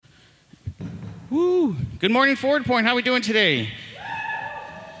Woo! Good morning, Forward Point. How are we doing today?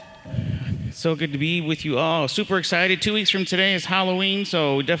 So good to be with you all. Super excited. 2 weeks from today is Halloween,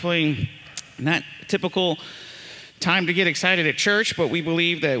 so definitely not typical time to get excited at church, but we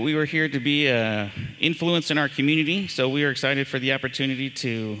believe that we were here to be an influence in our community, so we are excited for the opportunity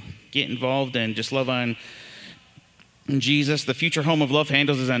to get involved and just love on Jesus. The future home of Love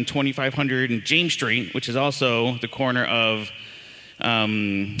Handles is on 2500 and James Street, which is also the corner of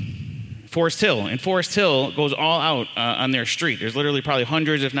Forest Hill, and Forest Hill goes all out on their street. There's literally probably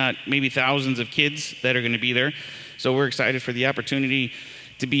hundreds, if not maybe thousands of kids that are going to be there. So we're excited for the opportunity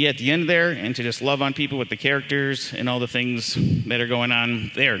to be at the end there and to just love on people with the characters and all the things that are going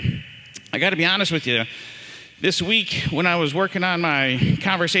on there. I got to be honest with you. This week, when I was working on my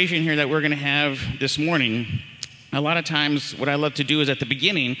conversation here that we're going to have this morning, a lot of times what I love to do is at the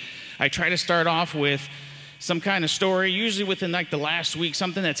beginning, I try to start off with some kind of story, usually within like the last week,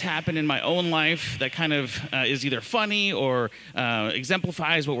 something that's happened in my own life that kind of is either funny or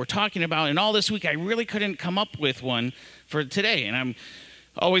exemplifies what we're talking about. And all this week, I really couldn't come up with one for today. And I'm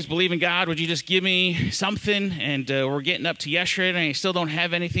always believing, God, would you just give me something? And we're getting up to yesterday, and I still don't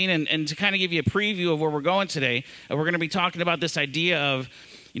have anything. And to kind of give you a preview of where we're going today, we're going to be talking about this idea of,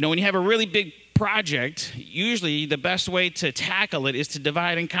 when you have a really big project, usually the best way to tackle it is to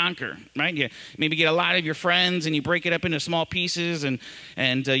divide and conquer, right? You maybe get a lot of your friends and you break it up into small pieces and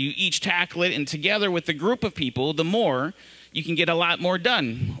you each tackle it, and together with the group of people, the more you can get a lot more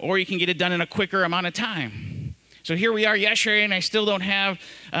done, or you can get it done in a quicker amount of time. So here we are yesterday, and I still don't have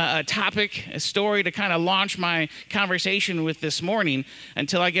a topic, a story to kind of launch my conversation with this morning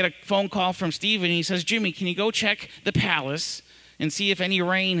until I get a phone call from Stephen. He says, Jimmy, can you go check the palace and see if any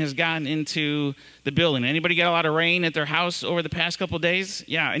rain has gotten into the building? Anybody got a lot of rain at their house over the past couple of days?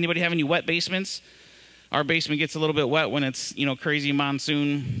 Yeah, anybody have any wet basements? Our basement gets a little bit wet when it's, crazy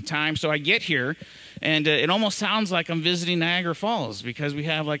monsoon time. So I get here, and it almost sounds like I'm visiting Niagara Falls, because we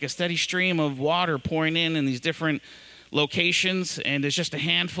have like a steady stream of water pouring in these different locations, and there's just a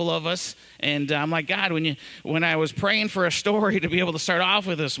handful of us. And I'm like, God, when I was praying for a story to be able to start off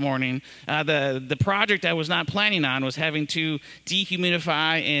with this morning, the project I was not planning on was having to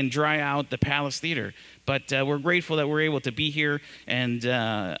dehumidify and dry out the Palace Theater. But we're grateful that we're able to be here and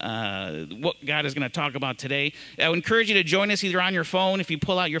what God is going to talk about today. I would encourage you to join us either on your phone. If you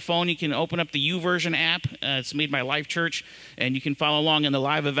pull out your phone, you can open up the YouVersion app. It's made by Life Church, and you can follow along in the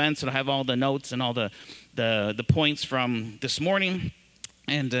live events. It'll have all the notes and all the points from this morning,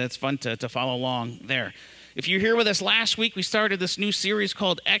 and it's fun to follow along there. If you're here with us last week, we started this new series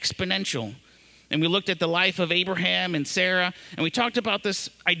called Exponential, and we looked at the life of Abraham and Sarah, and we talked about this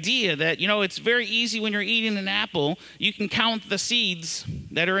idea that, it's very easy when you're eating an apple, you can count the seeds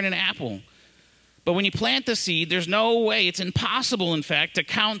that are in an apple. But when you plant the seed, there's no way, it's impossible, in fact, to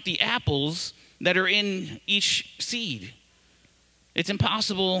count the apples that are in each seed. It's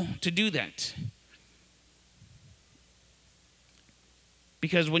impossible to do that.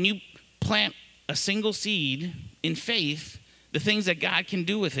 Because when you plant a single seed in faith, the things that God can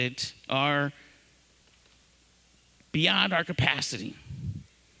do with it are beyond our capacity.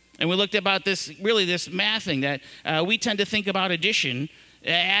 And we looked about this math thing that we tend to think about addition,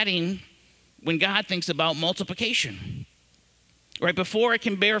 adding, when God thinks about multiplication. Right before it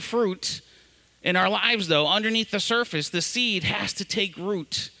can bear fruit in our lives, though, underneath the surface, the seed has to take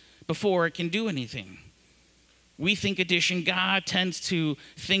root before it can do anything. We think addition, God tends to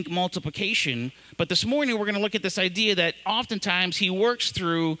think multiplication. But this morning we're going to look at this idea that oftentimes he works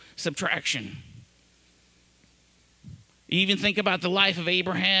through subtraction. You even think about the life of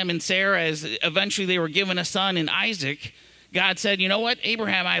Abraham and Sarah as eventually they were given a son in Isaac. God said, you know what,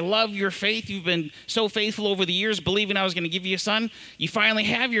 Abraham, I love your faith. You've been so faithful over the years, believing I was going to give you a son. You finally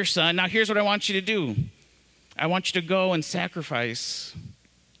have your son. Now here's what I want you to do. I want you to go and sacrifice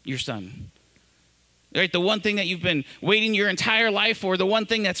your son. Right, the one thing that you've been waiting your entire life for, the one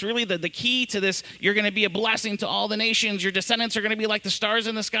thing that's really the key to this, you're going to be a blessing to all the nations. Your descendants are going to be like the stars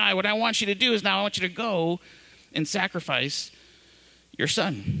in the sky. What I want you to do is now I want you to go and sacrifice your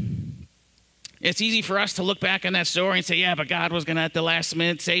son. It's easy for us to look back on that story and say, yeah, but God was going to at the last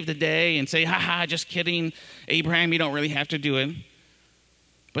minute save the day, and say, just kidding, Abraham, you don't really have to do it.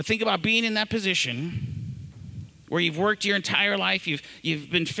 But think about being in that position where you've worked your entire life,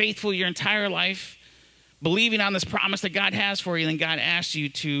 you've been faithful your entire life, believing on this promise that God has for you, and then God asks you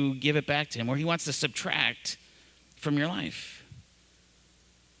to give it back to him, or he wants to subtract from your life.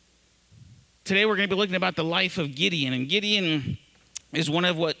 Today we're going to be looking about the life of Gideon, and Gideon is one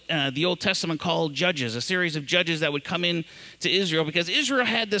of what the Old Testament called judges, a series of judges that would come in to Israel, because Israel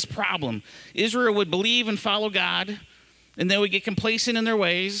had this problem. Israel would believe and follow God, and they would get complacent in their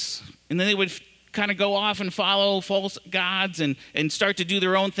ways, and then they would kind of go off and follow false gods and start to do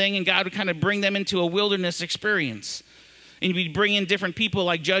their own thing, and God would kind of bring them into a wilderness experience. And we'd bring in different people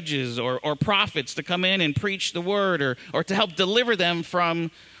like judges or prophets to come in and preach the word or to help deliver them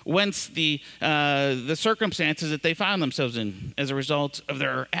from whence the circumstances that they found themselves in as a result of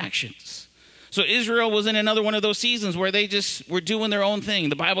their actions. So Israel was in another one of those seasons where they just were doing their own thing.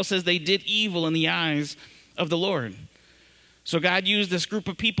 The Bible says they did evil in the eyes of the Lord. So God used this group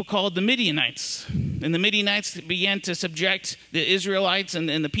of people called the Midianites. And the Midianites began to subject the Israelites and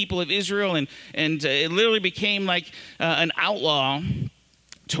the people of Israel. And it literally became like an outlaw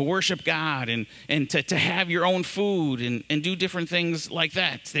to worship God and to have your own food and do different things like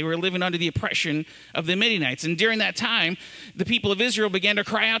that. They were living under the oppression of the Midianites. And during that time, the people of Israel began to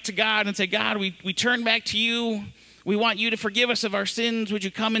cry out to God and say, God, we turn back to you. We want you to forgive us of our sins. Would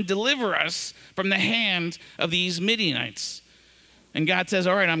you come and deliver us from the hand of these Midianites? And God says,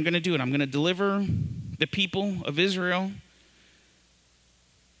 all right, I'm going to do it. I'm going to deliver the people of Israel.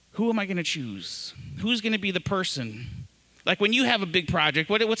 Who am I going to choose? Who's going to be the person? Like when you have a big project,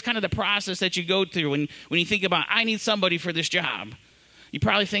 what's kind of the process that you go through when you think about, I need somebody for this job? You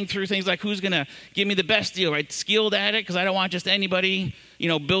probably think through things like, who's going to give me the best deal, right? Skilled at it, because I don't want just anybody,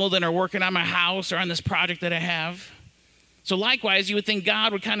 building or working on my house or on this project that I have. So likewise, you would think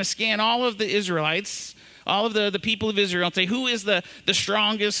God would kind of scan all of the Israelites, all of the people of Israel, and say, who is the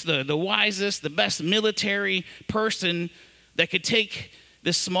strongest, the wisest, the best military person that could take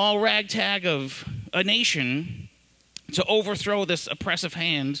this small ragtag of a nation to overthrow this oppressive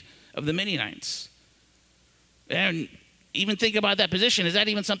hand of the Midianites? And even think about that position. Is that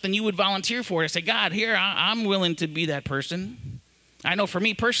even something you would volunteer for? To say, God, here, I'm willing to be that person. I know for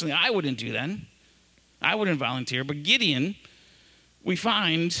me personally, I wouldn't do that. I wouldn't volunteer. But Gideon, we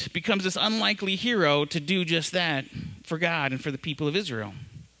find, becomes this unlikely hero to do just that for God and for the people of Israel.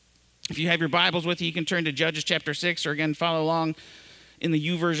 If you have your Bibles with you, you can turn to Judges chapter 6, or again, follow along in the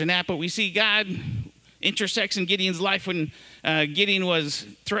YouVersion app. But we see God intersects in Gideon's life when Gideon was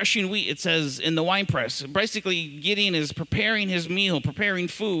threshing wheat, it says, in the winepress. Basically, Gideon is preparing his meal, preparing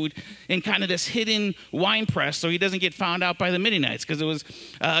food in kind of this hidden winepress so he doesn't get found out by the Midianites, because it was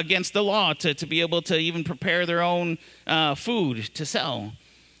against the law to be able to even prepare their own food to sell.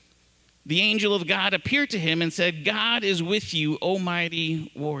 The angel of God appeared to him and said, God is with you, O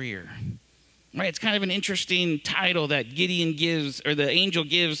mighty warrior. Right, it's kind of an interesting title that Gideon gives, or the angel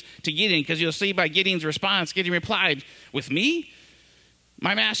gives to Gideon, because you'll see by Gideon's response, Gideon replied, with me?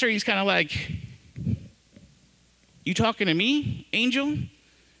 My master? He's kind of like, you talking to me, angel?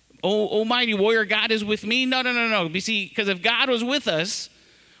 Oh, almighty warrior, God is with me? No. You see, because if God was with us,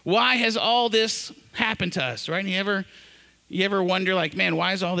 why has all this happened to us, right? And you ever wonder, like, man, why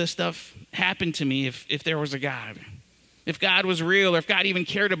has all this stuff happened to me if there was a God? If God was real, or if God even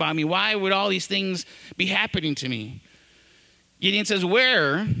cared about me, why would all these things be happening to me? Gideon says,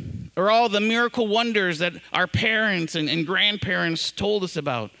 where are all the miracle wonders that our parents and grandparents told us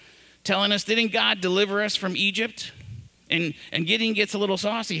about? Telling us, didn't God deliver us from Egypt? And Gideon gets a little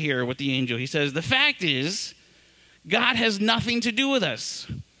saucy here with the angel. He says, the fact is, God has nothing to do with us.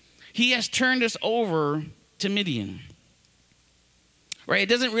 He has turned us over to Midian. Right? It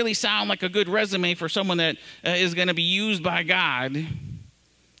doesn't really sound like a good resume for someone that is going to be used by God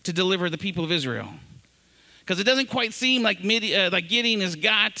to deliver the people of Israel. Because it doesn't quite seem like Gideon has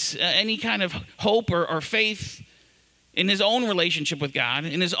got any kind of hope or faith in his own relationship with God,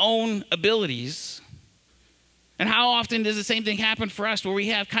 in his own abilities. And how often does the same thing happen for us, where we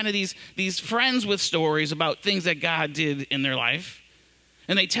have kind of these friends with stories about things that God did in their life?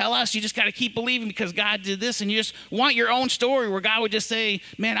 And they tell us, you just got to keep believing because God did this. And you just want your own story where God would just say,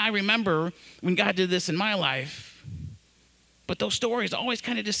 man, I remember when God did this in my life. But those stories always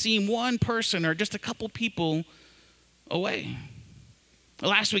kind of just seem one person or just a couple people away.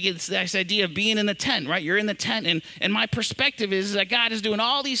 Last week, it's this idea of being in the tent, right? You're in the tent. And my perspective is that God is doing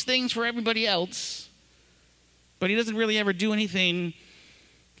all these things for everybody else, but he doesn't really ever do anything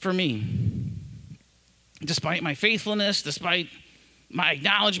for me. Despite my faithfulness, despite my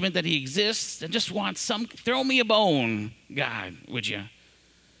acknowledgement that he exists, and just wants throw me a bone, God, would you?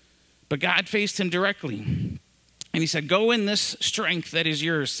 But God faced him directly. And he said, go in this strength that is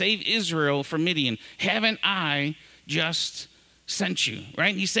yours. Save Israel from Midian. Haven't I just sent you?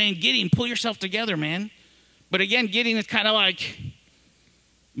 Right? And he's saying, Gideon, pull yourself together, man. But again, Gideon is kind of like,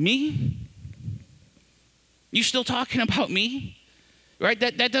 me? You still talking about me? Right?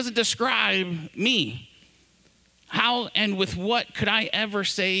 That doesn't describe me. How and with what could I ever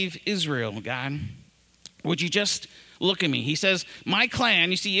save Israel, God? Would you just look at me? He says, my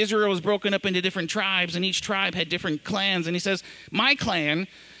clan, you see, Israel was broken up into different tribes, and each tribe had different clans. And he says, my clan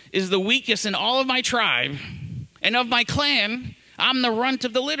is the weakest in all of my tribe, and of my clan, I'm the runt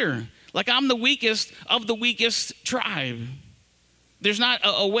of the litter. Like I'm the weakest of the weakest tribe. There's not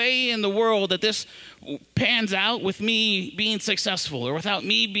a way in the world that this pans out with me being successful or without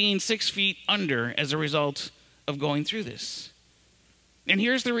me being 6 feet under as a result of going through this. And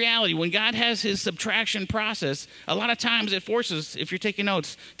here's the reality. When God has his subtraction process, a lot of times it forces, if you're taking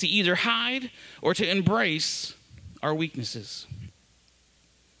notes, to either hide or to embrace our weaknesses.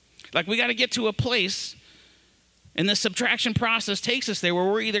 Like we got to get to a place, and the subtraction process takes us there, where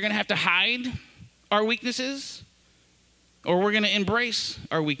we're either going to have to hide our weaknesses or we're going to embrace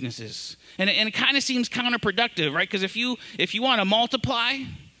our weaknesses. And it kind of seems counterproductive, right? Because if you want to multiply,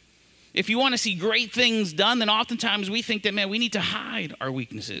 if you want to see great things done, then oftentimes we think that, man, we need to hide our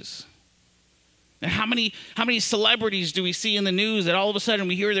weaknesses. And how many celebrities do we see in the news that all of a sudden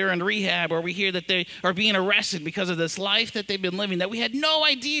we hear they're in rehab, or we hear that they are being arrested because of this life that they've been living that we had no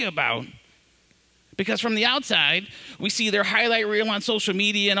idea about? Because from the outside, we see their highlight reel on social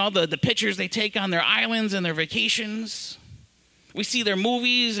media and all the pictures they take on their islands and their vacations. We see their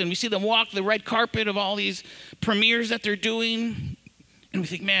movies, and we see them walk the red carpet of all these premieres that they're doing. And we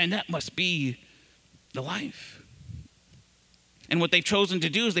think, man, that must be the life. And what they've chosen to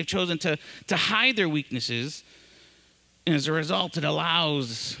do is they've chosen to hide their weaknesses. And as a result, it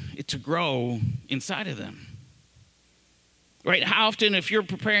allows it to grow inside of them. Right? How often, if you're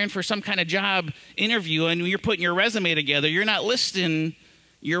preparing for some kind of job interview and you're putting your resume together, you're not listing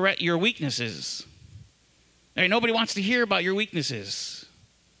your weaknesses. Right? Nobody wants to hear about your weaknesses.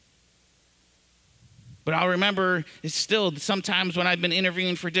 But I'll remember, it's still sometimes when I've been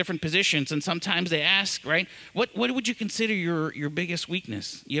interviewing for different positions, and sometimes they ask, right, what would you consider your biggest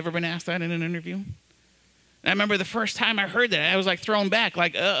weakness? You ever been asked that in an interview? And I remember the first time I heard that, I was like thrown back,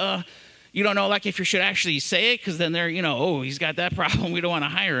 like, you don't know, like if you should actually say it, because then they're, oh, he's got that problem, we don't want to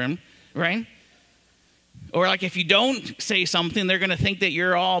hire him, right? Or like if you don't say something, they're going to think that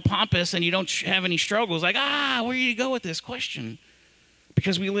you're all pompous and you don't have any struggles. Like, where do you go with this question?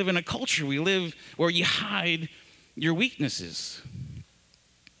 Because we live in a culture, we live where you hide your weaknesses.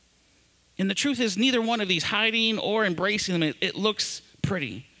 And the truth is, neither one of these, hiding or embracing them, it looks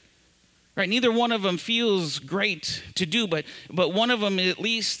pretty. Right? Neither one of them feels great to do, but one of them at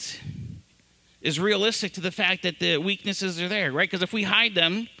least is realistic to the fact that the weaknesses are there, right? Because if we hide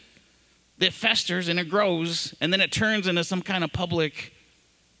them, it festers and it grows, and then it turns into some kind of public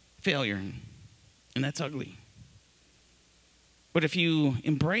failure. And that's ugly. But if you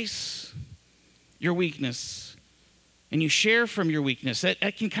embrace your weakness and you share from your weakness,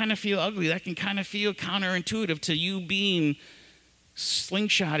 that can kind of feel ugly. That can kind of feel counterintuitive to you being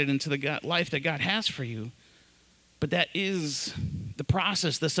slingshotted into the life that God has for you. But that is the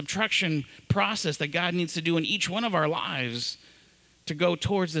process, the subtraction process that God needs to do in each one of our lives to go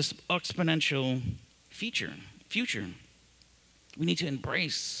towards this exponential future. We need to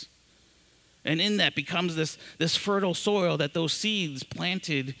embrace. And in that becomes this fertile soil that those seeds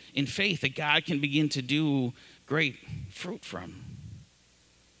planted in faith that God can begin to do great fruit from.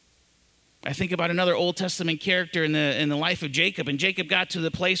 I think about another Old Testament character in the life of Jacob. And Jacob got to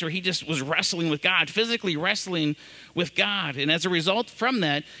the place where he just was wrestling with God, physically wrestling with God. And as a result from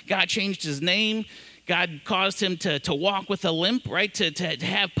that, God changed his name. God caused him to walk with a limp, right? To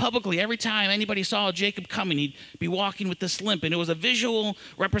have publicly, every time anybody saw Jacob coming, he'd be walking with this limp. And it was a visual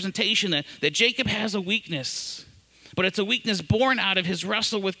representation that Jacob has a weakness. But it's a weakness born out of his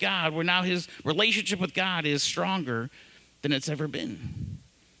wrestle with God, where now his relationship with God is stronger than it's ever been.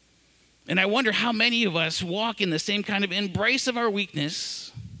 And I wonder how many of us walk in the same kind of embrace of our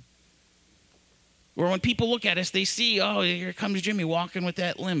weakness, where when people look at us, they see, oh, here comes Jimmy walking with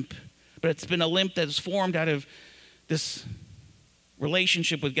that limp. But it's been a limp that's formed out of this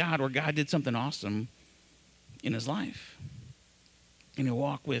relationship with God, where God did something awesome in his life. And we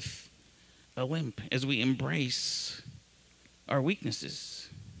walk with a limp as we embrace our weaknesses.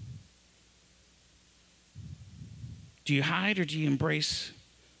 Do you hide or do you embrace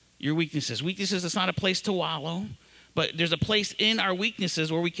your weaknesses? Weaknesses, it's not a place to wallow, but there's a place in our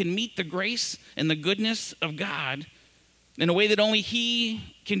weaknesses where we can meet the grace and the goodness of God in a way that only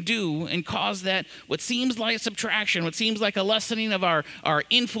he can do, and cause that what seems like subtraction, what seems like a lessening of our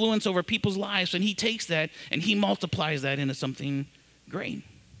influence over people's lives, and he takes that and he multiplies that into something great.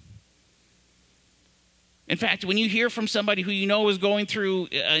 In fact, when you hear from somebody who you know is going through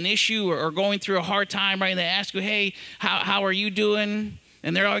an issue or going through a hard time, right, and they ask you, hey, how are you doing?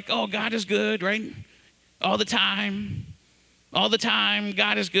 And they're like, oh, God is good, right? All the time,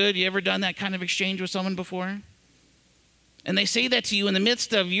 God is good. You ever done that kind of exchange with someone before? And they say that to you in the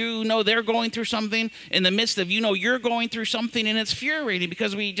midst of they're going through something, in the midst of you're going through something, and it's infuriating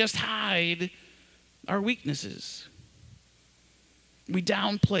because we just hide our weaknesses. We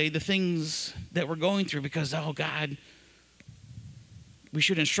downplay the things that we're going through because, oh God, we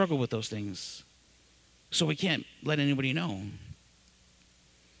shouldn't struggle with those things. So we can't let anybody know.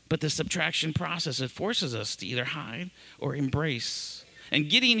 But the subtraction process, it forces us to either hide or embrace. And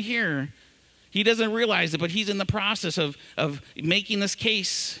Gideon here, he doesn't realize it, but he's in the process of making this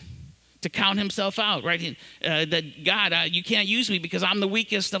case to count himself out, right? That God, you can't use me because I'm the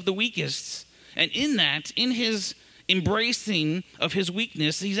weakest of the weakest. And in that, in his embracing of his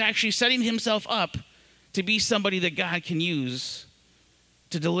weakness, he's actually setting himself up to be somebody that God can use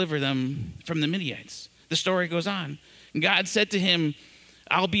to deliver them from the Midianites. The story goes on. God said to him,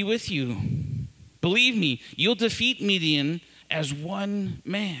 I'll be with you. Believe me, you'll defeat Midian as one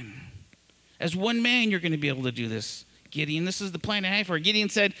man. As one man, you're going to be able to do this. Gideon, this is the plan I have for you. Gideon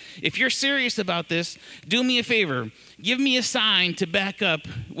said, if you're serious about this, do me a favor. Give me a sign to back up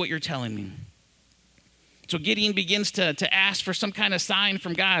what you're telling me. So Gideon begins to ask for some kind of sign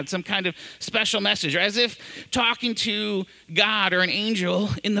from God, some kind of special message, or as if talking to God or an angel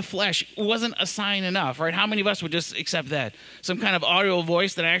in the flesh wasn't a sign enough, right? How many of us would just accept that? Some kind of audio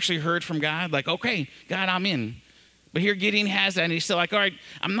voice that I actually heard from God, like, okay, God, I'm in. But here Gideon has that, and he's still like, all right,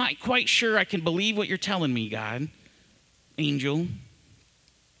 I'm not quite sure I can believe what you're telling me, God, angel.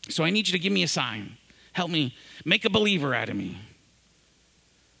 So I need you to give me a sign. Help me, make a believer out of me.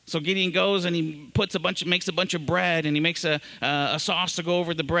 So Gideon goes and he makes a bunch of bread, and he makes a sauce to go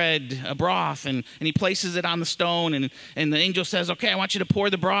over the bread, a broth, and he places it on the stone. And the angel says, okay, I want you to pour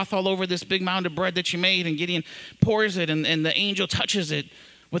the broth all over this big mound of bread that you made. And Gideon pours it, and the angel touches it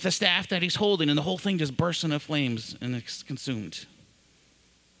with the staff that he's holding, and the whole thing just bursts into flames and it's consumed.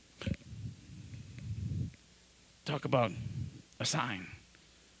 Talk about a sign.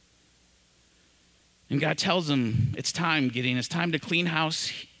 And God tells him, it's time, Gideon. It's time to clean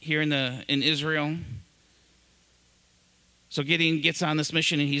house here in Israel. So Gideon gets on this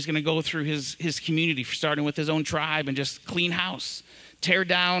mission, and he's going to go through his community, starting with his own tribe, and just clean house, tear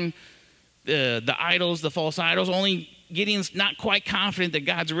down the idols, the false idols. Only Gideon's not quite confident that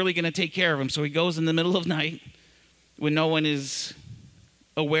God's really going to take care of him. So he goes in the middle of night when no one is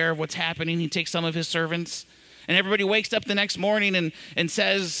aware of what's happening. He takes some of his servants, and everybody wakes up the next morning and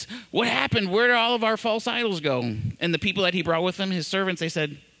says, what happened? Where did all of our false idols go? And the people that he brought with him, his servants, they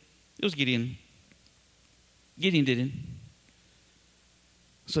said, it was Gideon. Gideon didn't.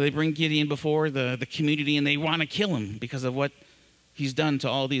 So they bring Gideon before the community, and they want to kill him because of what he's done to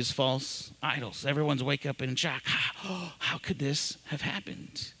all these false idols. Everyone's wake up in shock. How could this have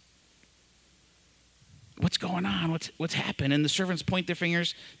happened? What's going on? What's happened? And the servants point their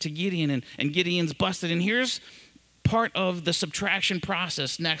fingers to Gideon, and Gideon's busted. And here's part of the subtraction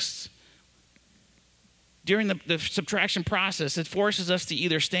process next. During the subtraction process, it forces us to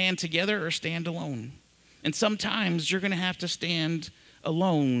either stand together or stand alone. And sometimes you're going to have to stand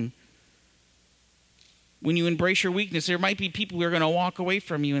alone. When you embrace your weakness, there might be people who are going to walk away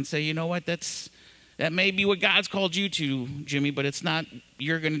from you and say, you know what, that may be what God's called you to, Jimmy, but it's not,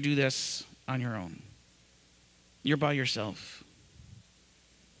 you're going to do this on your own. You're by yourself.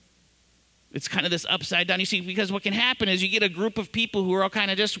 It's kind of this upside down. You see, because what can happen is you get a group of people who are all kind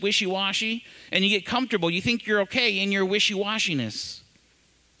of just wishy-washy, and you get comfortable. You think you're okay in your wishy-washiness.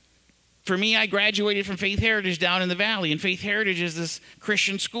 For me, I graduated from Faith Heritage down in the valley, and Faith Heritage is this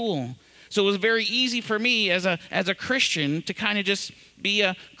Christian school. So it was very easy for me as a Christian to kind of just be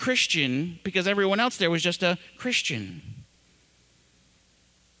a Christian because everyone else there was just a Christian.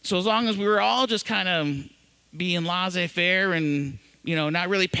 So as long as we were all just kind of being laissez-faire and not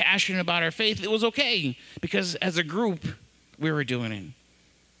really passionate about our faith, it was okay because as a group, we were doing it.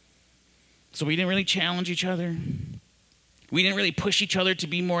 So we didn't really challenge each other. We didn't really push each other to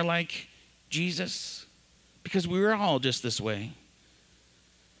be more like Jesus because we were all just this way.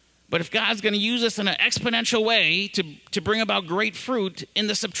 But if God's going to use us in an exponential way to bring about great fruit in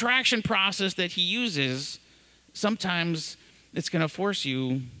the subtraction process that he uses, sometimes it's going to force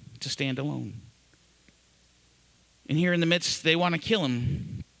you to stand alone. And here in the midst, they want to kill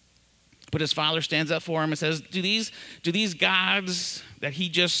him. But his father stands up for him and says, do these gods that he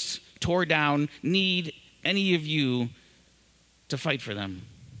just tore down need any of you to fight for them?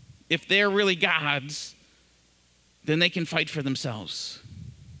 If they're really gods, then they can fight for themselves.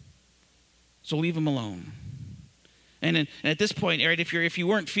 So leave them alone. And at this point, Eric, if you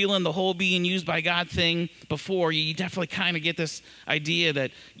weren't feeling the whole being used by God thing before, you definitely kind of get this idea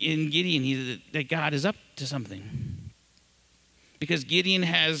that in Gideon, that God is up to something. Because Gideon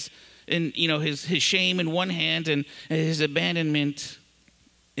has and his shame in one hand and his abandonment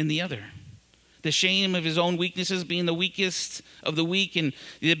in the other. The shame of his own weaknesses, being the weakest of the weak, and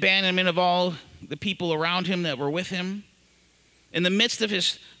the abandonment of all the people around him that were with him. In the midst of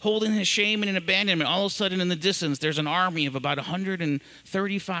his holding his shame and an abandonment, all of a sudden in the distance, there's an army of about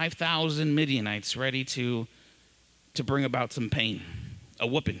 135,000 Midianites ready to bring about some pain, a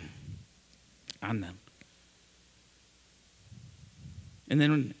whooping on them. And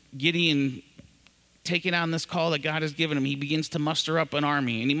then Gideon, taking on this call that God has given him, he begins to muster up an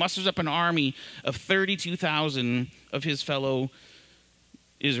army. And he musters up an army of 32,000 of his fellow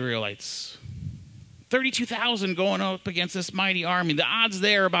Israelites. 32,000 going up against this mighty army. The odds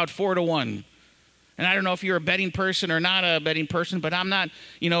there are about 4-1. And I don't know if you're a betting person or not a betting person, but I'm not,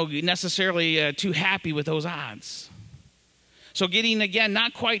 necessarily too happy with those odds. So Gideon, again,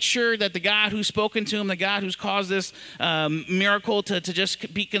 not quite sure that the God who's spoken to him, the God who's caused this miracle to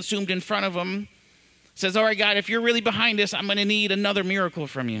just be consumed in front of him, says, all right, God, if you're really behind this, I'm going to need another miracle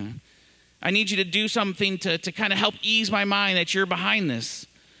from you. I need you to do something to kind of help ease my mind that you're behind this.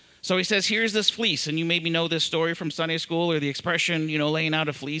 So he says, here's this fleece. And you maybe know this story from Sunday school, or the expression, laying out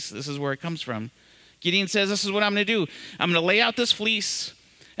a fleece. This is where it comes from. Gideon says, this is what I'm going to do. I'm going to lay out this fleece.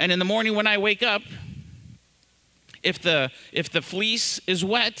 And in the morning when I wake up, if the fleece is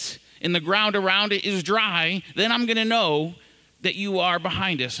wet and the ground around it is dry, then I'm going to know that you are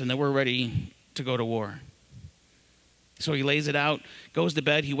behind us and that we're ready to go to war. So he lays it out, goes to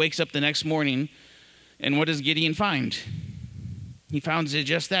bed. He wakes up the next morning, and what does Gideon find? He finds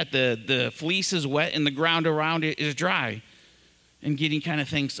just that. The fleece is wet and the ground around it is dry. And Gideon kind of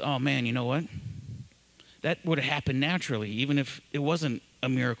thinks, oh man, you know what? That would have happened naturally, even if it wasn't a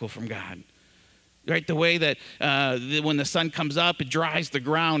miracle from God. Right? The way that when the sun comes up, it dries the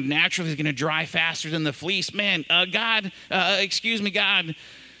ground. Naturally, it's going to dry faster than the fleece. Man, God,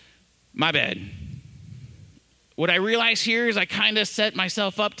 my bad. What I realize here is I kind of set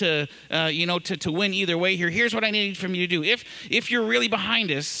myself up to win either way here. Here's what I need from you to do. If you're really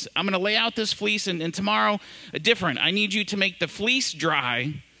behind us, I'm going to lay out this fleece, and tomorrow, different. I need you to make the fleece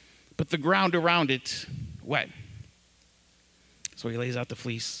dry, but the ground around it wet. So he lays out the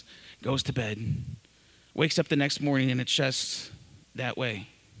fleece, goes to bed, wakes up the next morning, and it's just that way.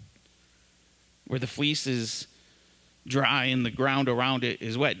 Where the fleece is dry and the ground around it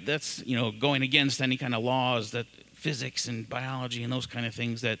is wet. That's, going against any kind of laws, that physics and biology and those kind of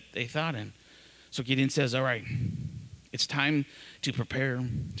things that they thought in. So Gideon says, all right, it's time to prepare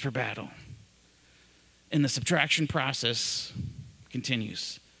for battle. And the subtraction process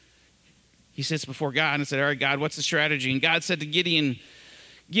continues. He sits before God and said, all right, God, what's the strategy? And God said to Gideon,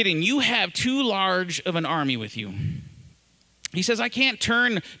 you have too large of an army with you. He says, I can't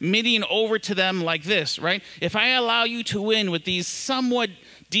turn Midian over to them like this, right? If I allow you to win with these somewhat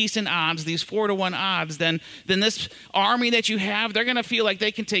decent odds, these 4-1 odds, then this army that you have, they're going to feel like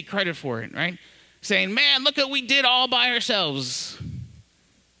they can take credit for it, right? Saying, man, look what we did all by ourselves.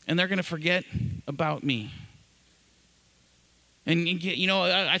 And they're going to forget about me. And,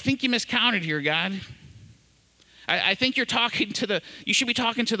 I think you miscounted here, God. I think you should be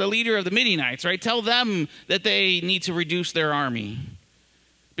talking to the leader of the Midianites, right? Tell them that they need to reduce their army.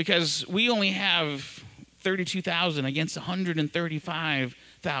 Because we only have 32,000 against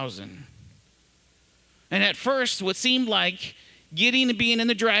 135,000. And at first, what seemed like Gideon being in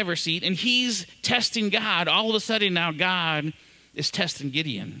the driver's seat, and he's testing God, all of a sudden now God is testing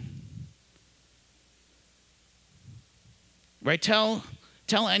Gideon. Right? Tell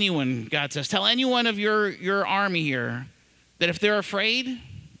anyone, God says, tell anyone of your army here that if they're afraid,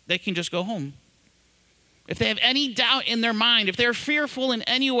 they can just go home. If they have any doubt in their mind, if they're fearful in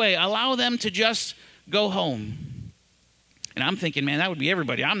any way, allow them to just go home. And I'm thinking, man, that would be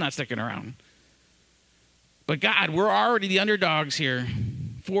everybody. I'm not sticking around. But God, we're already the underdogs here,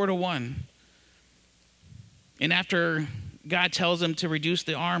 4-1. And after God tells them to reduce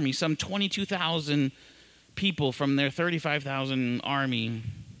the army, some 22,000 people from their 35,000 army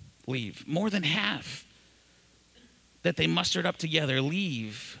leave. More than half that they mustered up together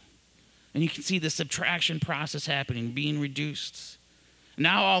leave. And you can see the subtraction process happening, being reduced.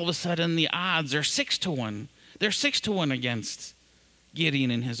 Now all of a sudden the odds are 6-1. They're 6-1 against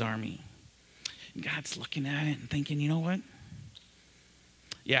Gideon and his army. And God's looking at it and thinking, you know what?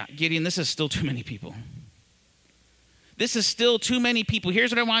 Yeah, Gideon, this is still too many people. This is still too many people.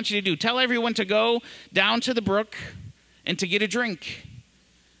 Here's what I want you to do. Tell everyone to go down to the brook and to get a drink.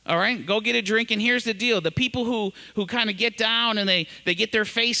 All right? Go get a drink. And here's the deal. The people who kind of get down and they get their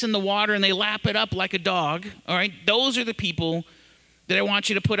face in the water and they lap it up like a dog, all right? Those are the people that I want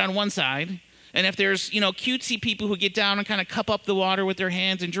you to put on one side. And if there's, cutesy people who get down and kind of cup up the water with their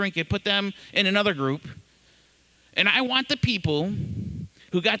hands and drink it, put them in another group. And I want the people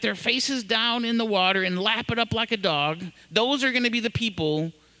who got their faces down in the water and lap it up like a dog, those are going to be the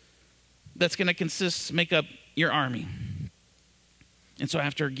people that's going to make up your army. And so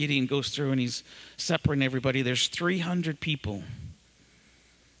after Gideon goes through and he's separating everybody, there's 300 people.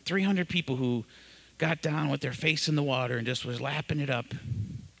 300 people who got down with their face in the water and just was lapping it up.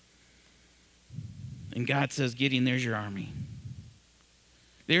 And God says, Gideon, there's your army.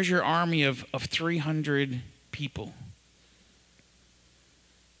 There's your army of 300 people.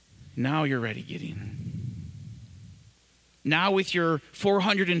 Now you're ready, Gideon. Now with your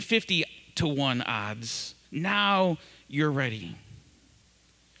 450 to 1 odds, now you're ready.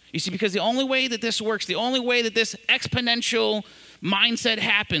 You see, because the only way that this works, the only way that this exponential mindset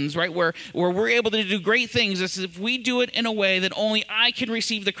happens, right, where we're able to do great things, is if we do it in a way that only I can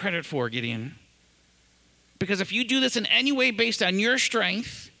receive the credit for, Gideon. Because if you do this in any way based on your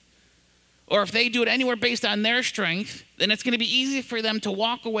strength, or if they do it anywhere based on their strength, then it's going to be easy for them to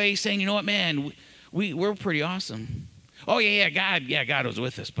walk away saying, you know what, man, we're pretty awesome. Oh, God was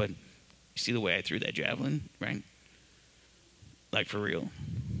with us, but you see the way I threw that javelin, right? Like, for real.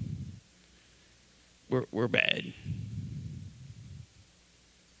 We're bad.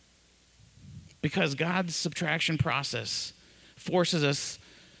 Because God's subtraction process forces us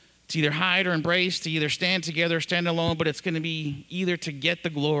to either hide or embrace, to either stand together or stand alone, but it's going to be either to get the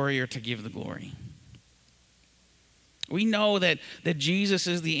glory or to give the glory. We know that Jesus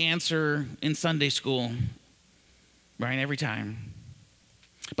is the answer in Sunday school, right, every time.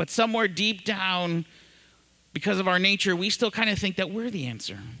 But somewhere deep down, because of our nature, we still kind of think that we're the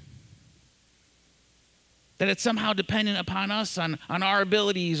answer. That it's somehow dependent upon us, on our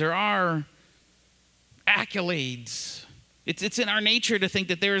abilities or our accolades. It's in our nature to think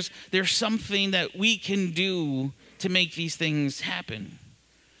that there's something that we can do to make these things happen.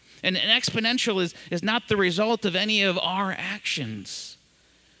 And an exponential is not the result of any of our actions.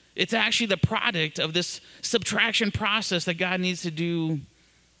 It's actually the product of this subtraction process that God needs to do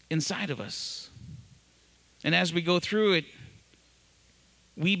inside of us. And as we go through it,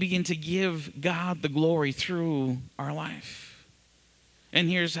 we begin to give God the glory through our life. And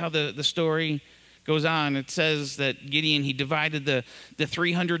here's how the story goes on. It says that Gideon, he divided the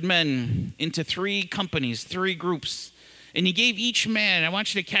 300 men into 3 companies, 3 groups. And he gave each man, I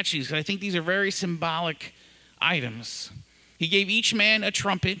want you to catch these because I think these are very symbolic items. He gave each man a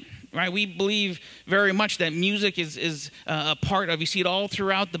trumpet, right? We believe very much that music is a part of, you see it all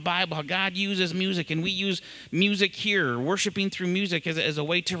throughout the Bible, how God uses music. And we use music here, worshiping through music as a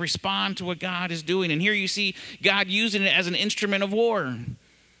way to respond to what God is doing. And here you see God using it as an instrument of war.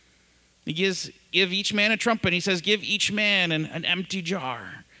 He give each man a trumpet. He says, give each man an empty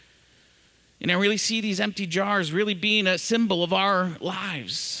jar. And I really see these empty jars really being a symbol of our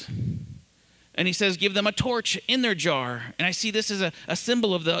lives. And he says, give them a torch in their jar. And I see this as a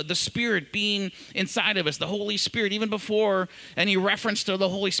symbol of the Spirit being inside of us, the Holy Spirit. Even before any reference to the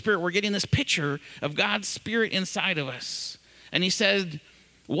Holy Spirit, we're getting this picture of God's Spirit inside of us. And he said,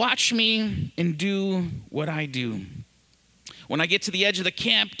 watch me and do what I do. When I get to the edge of the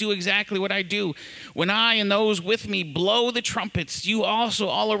camp, do exactly what I do. When I and those with me blow the trumpets, you also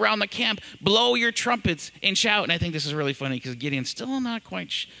all around the camp blow your trumpets and shout. And I think this is really funny because Gideon's still not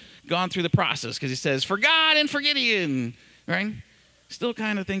quite gone through the process because he says, for God and for Gideon, right? Still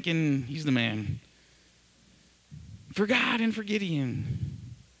kind of thinking he's the man. For God and for Gideon.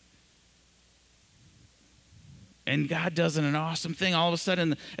 And God does an awesome thing. All of a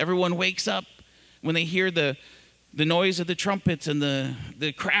sudden, everyone wakes up when they hear the noise of the trumpets and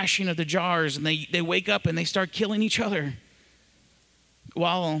the crashing of the jars, and they wake up and they start killing each other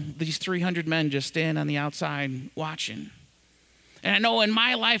while these 300 men just stand on the outside watching. And I know in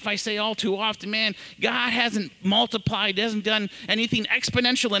my life I say all too often, man, God hasn't multiplied, hasn't done anything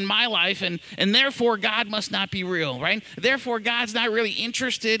exponential in my life, and therefore God must not be real, right? Therefore God's not really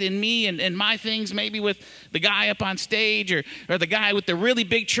interested in me and my things, maybe with the guy up on stage or the guy with the really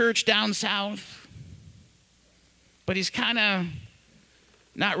big church down south. But he's kind of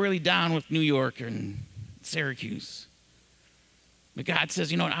not really down with New York and Syracuse. But God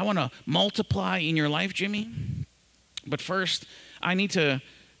says, you know what, I want to multiply in your life, Jimmy. But first, I need to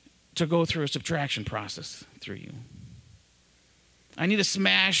go through a subtraction process through you. I need you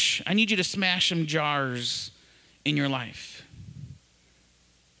to smash some jars in your life.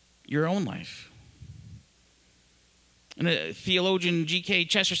 Your own life. And the theologian G.K.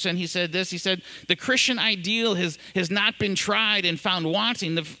 Chesterton, he said this. He said, the Christian ideal has not been tried and found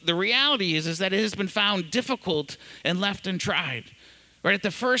wanting. The reality is that it has been found difficult and left untried. Right at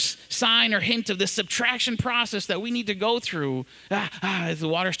the first sign or hint of this subtraction process that we need to go through, the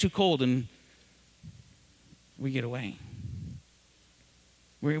water's too cold and we get away.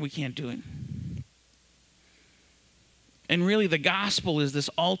 We can't do it. And really the gospel is this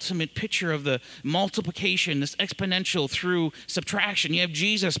ultimate picture of the multiplication, this exponential through subtraction. You have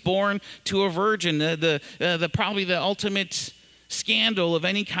Jesus born to a virgin, the probably the ultimate scandal of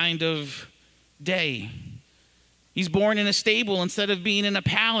any kind of day. He's born in a stable instead of being in a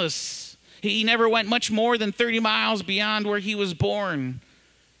palace. He never went much more than 30 miles beyond where he was born.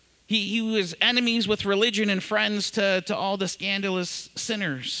 He was enemies with religion and friends to all the scandalous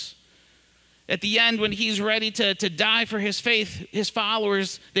sinners. At the end, when he's ready to die for his faith, his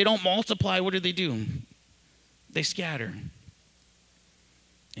followers, they don't multiply. What do? They scatter.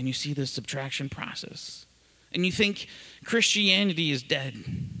 And you see this subtraction process. And you think Christianity is dead.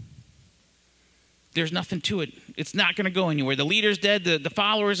 There's nothing to it. It's not going to go anywhere. The leader's dead, the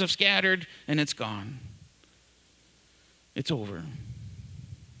followers have scattered, and it's gone. It's over.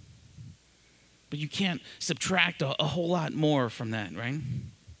 But you can't subtract a whole lot more from that, right?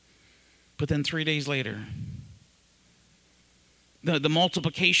 But then 3 days later, the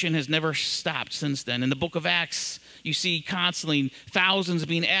multiplication has never stopped since then. In the book of Acts, you see constantly thousands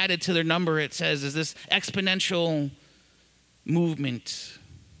being added to their number, it says, as this exponential movement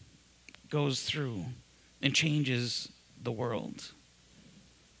goes through and changes the world.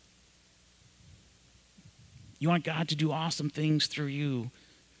 You want God to do awesome things through you,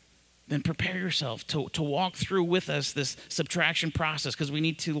 then prepare yourself to walk through with us this subtraction process, because we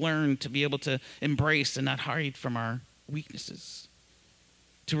need to learn to be able to embrace and not hide from our weaknesses.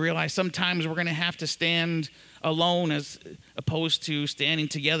 To realize sometimes we're going to have to stand alone as opposed to standing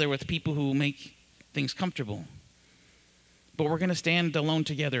together with people who make things comfortable. But we're going to stand alone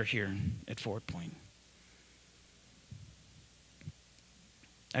together here at Forward Point.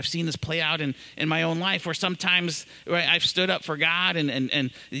 I've seen this play out in my own life, where sometimes I've stood up for God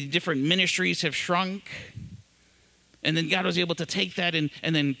and the different ministries have shrunk. And then God was able to take that and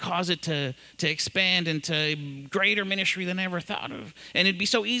then cause it to expand into greater ministry than I ever thought of. And it'd be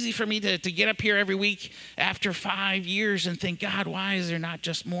so easy for me to get up here every week after 5 years and think, God, why is there not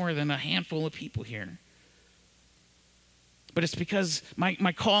just more than a handful of people here? But it's because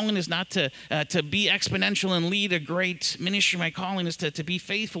my calling is not to be exponential and lead a great ministry. My calling is to be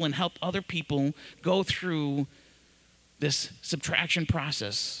faithful and help other people go through this subtraction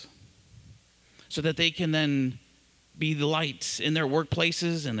process so that they can then be the light in their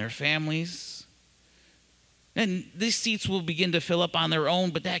workplaces and their families. And these seats will begin to fill up on their own,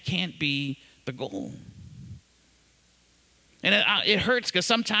 but that can't be the goal. And it hurts because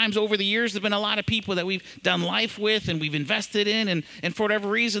sometimes over the years, there have been a lot of people that we've done life with and we've invested in, and for whatever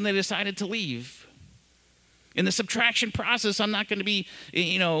reason, they decided to leave. In the subtraction process, I'm not going to be,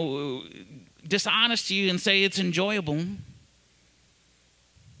 dishonest to you and say it's enjoyable.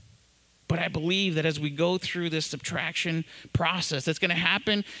 But I believe that as we go through this subtraction process, it's going to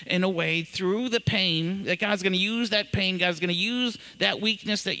happen in a way through the pain, that God's going to use that pain, God's going to use that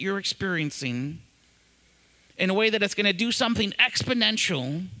weakness that you're experiencing in a way that it's going to do something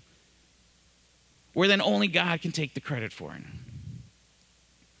exponential where then only God can take the credit for it.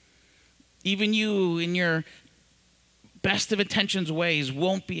 Even you, in your best of intentions ways,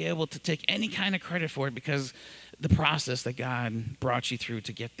 won't be able to take any kind of credit for it, because the process that God brought you through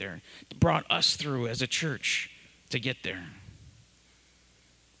to get there, brought us through as a church to get there.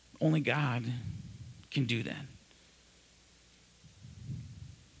 Only God can do that.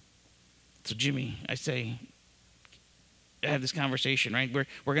 So Jimmy, I have this conversation, right? We're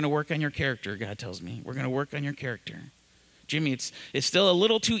going to work on your character, God tells me. We're going to work on your character. Jimmy, it's still a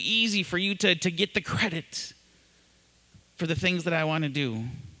little too easy for you to get the credit for the things that I want to do.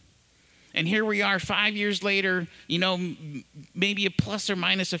 And here we are 5 years later, maybe a plus or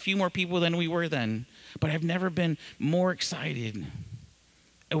minus a few more people than we were then. But I've never been more excited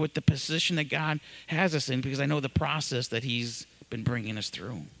with the position that God has us in, because I know the process that he's been bringing us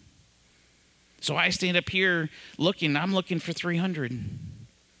through. So I stand up here I'm looking for 300.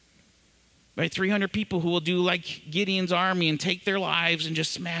 Right? 300 people who will do like Gideon's army and take their lives and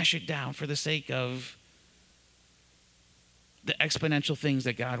just smash it down for the sake of the exponential things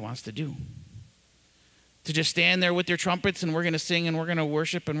that God wants to do. To just stand there with their trumpets and we're going to sing and we're going to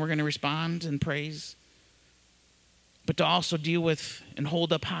worship and we're going to respond and praise. But to also deal with and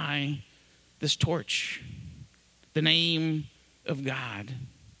hold up high this torch, the name of God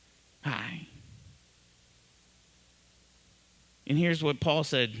high. And here's what Paul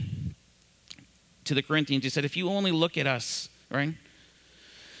said to the Corinthians. He said, if you only look at us, right?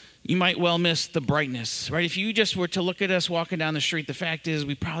 You might well miss the brightness, right? If you just were to look at us walking down the street, the fact is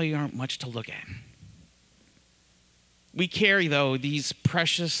we probably aren't much to look at. We carry, though, these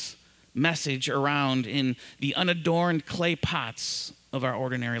precious message around in the unadorned clay pots of our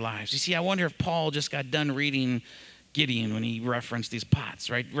ordinary lives. You see, I wonder if Paul just got done reading Gideon when he referenced these pots,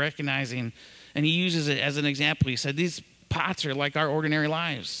 right? Recognizing, and he uses it as an example. He said, these pots are like our ordinary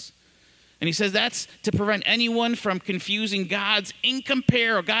lives. And he says that's to prevent anyone from confusing God's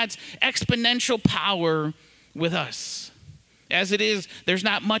incomparable, God's exponential power with us. As it is, there's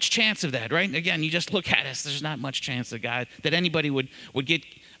not much chance of that, right? Again, you just look at us. There's not much chance that anybody would get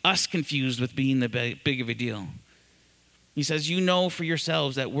us confused with being the big of a deal. He says, you know for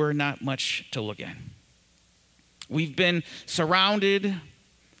yourselves that we're not much to look at. We've been surrounded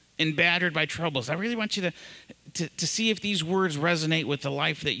and battered by troubles. I really want you to see if these words resonate with the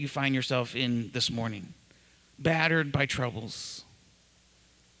life that you find yourself in this morning. Battered by troubles.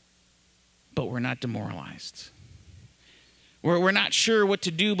 But we're not demoralized. We're not sure what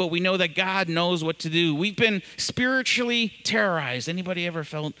to do, but we know that God knows what to do. We've been spiritually terrorized. Anybody ever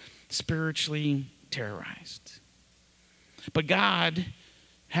felt spiritually terrorized? But God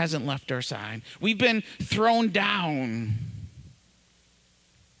hasn't left our side. We've been thrown down.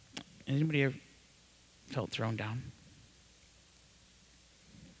 Anybody ever felt thrown down?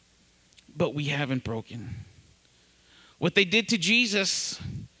 But we haven't broken. What they did to Jesus,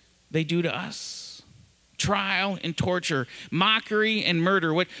 they do to us. Trial and torture, mockery and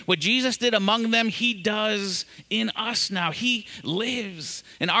murder. What Jesus did among them, he does in us now. He lives,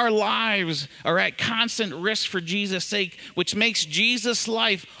 and our lives are at constant risk for Jesus' sake, which makes Jesus'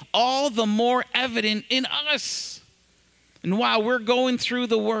 life all the more evident in us. And while we're going through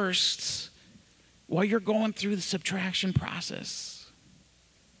the worst, while you're going through the subtraction process,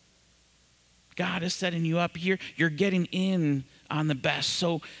 God is setting you up here. You're getting in on the best.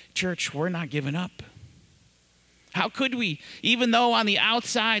 So, church, we're not giving up. How could we? Even though on the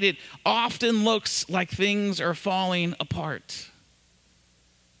outside it often looks like things are falling apart.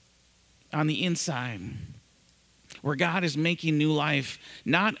 On the inside, where God is making new life,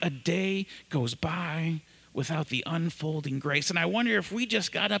 not a day goes by without the unfolding grace. And I wonder if we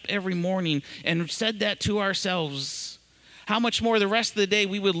just got up every morning and said that to ourselves, how much more the rest of the day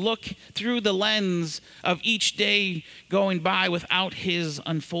we would look through the lens of each day going by without his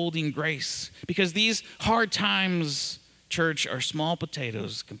unfolding grace. Because these hard times, church, are small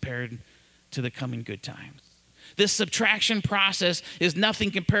potatoes compared to the coming good times. This subtraction process is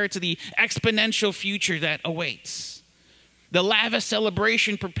nothing compared to the exponential future that awaits. The lavish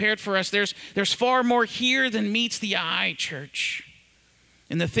celebration prepared for us, there's far more here than meets the eye, church.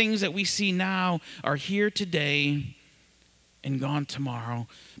 And the things that we see now are here today and gone tomorrow.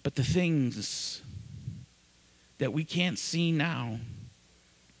 But the things that we can't see now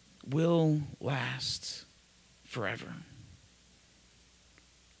will last forever.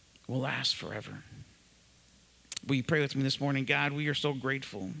 Will last forever. Will you pray with me this morning? God, we are so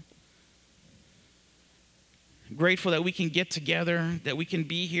grateful. Grateful that we can get together, that we can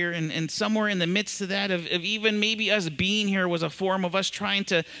be here, and somewhere in the midst of that, of even maybe us being here was a form of us trying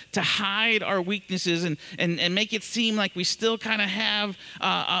to hide our weaknesses and make it seem like we still kind of have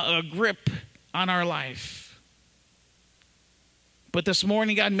a grip on our life. But this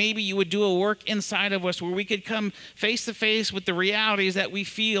morning, God, maybe you would do a work inside of us where we could come face to face with the realities that we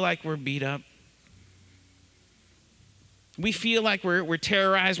feel like we're beat up. We feel like we're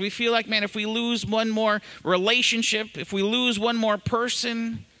terrorized. We feel like, man, if we lose one more relationship, if we lose one more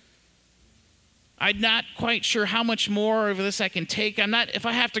person, I'm not quite sure how much more of this I can take. If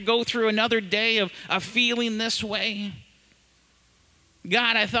I have to go through another day of feeling this way.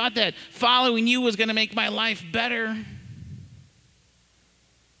 God, I thought that following you was going to make my life better.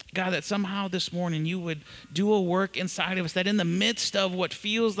 God, that somehow this morning you would do a work inside of us, that in the midst of what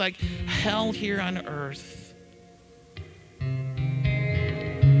feels like hell here on earth,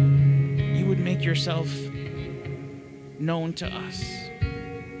 you would make yourself known to us.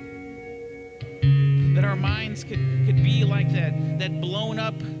 That our minds could be like that blown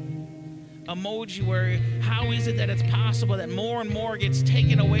up emoji where how is it that it's possible that more and more gets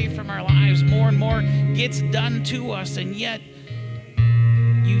taken away from our lives, more and more gets done to us, and yet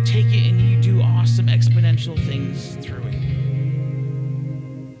you take it and you do awesome exponential things through it.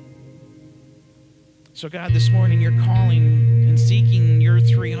 So God, this morning you're calling and seeking your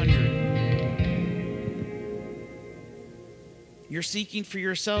 300. You're seeking for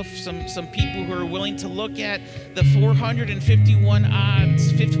yourself some people who are willing to look at the 451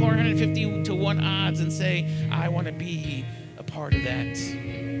 odds, 450 to 1 odds and say, I want to be a part of that.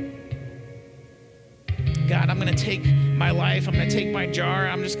 God, I'm going to take my life, I'm going to take my jar,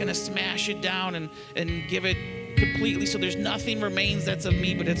 I'm just going to smash it down and give it completely so there's nothing remains that's of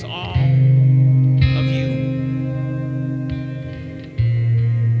me, but it's all of you.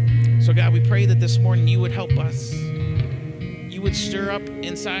 So God, we pray that this morning you would help us. You would stir up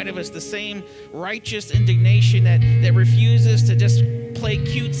inside of us the same righteous indignation that refuses to just play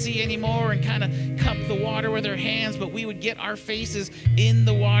cutesy anymore and kind of cup the water with our hands, but we would get our faces in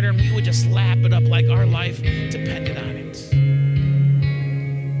the water and we would just lap it up like our life depended on it.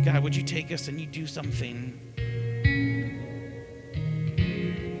 God, would you take us and you do something?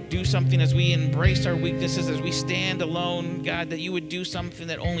 Do something as we embrace our weaknesses, as we stand alone, God, that you would do something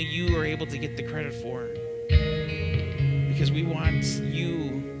that only you are able to get the credit for. Because we want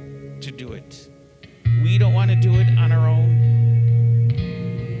you to do it. We don't want to do it on our own.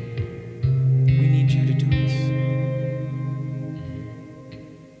 We need you to do it.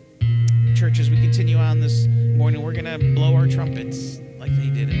 Church, as we continue on this morning, we're going to blow our trumpets like they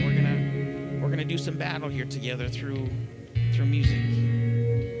did, and we're going to do some battle here together through music.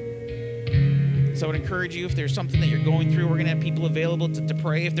 So I would encourage you, if there's something that you're going through, we're going to have people available to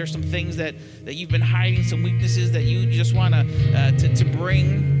pray. If there's some things that you've been hiding, some weaknesses that you just want to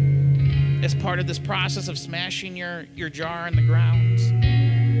bring as part of this process of smashing your jar in the ground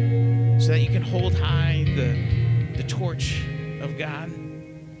so that you can hold high the torch of God.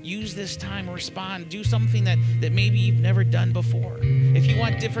 Use this time, respond, do something that maybe you've never done before. If you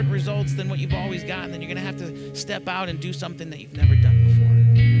want different results than what you've always gotten, then you're going to have to step out and do something that you've never done before.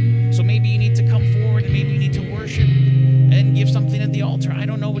 So maybe you need to come forward and maybe you need to worship and give something at the altar. I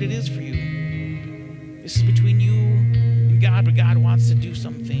don't know what it is for you. This is between you and God, but God wants to do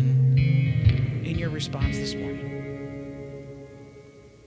something in your response this morning.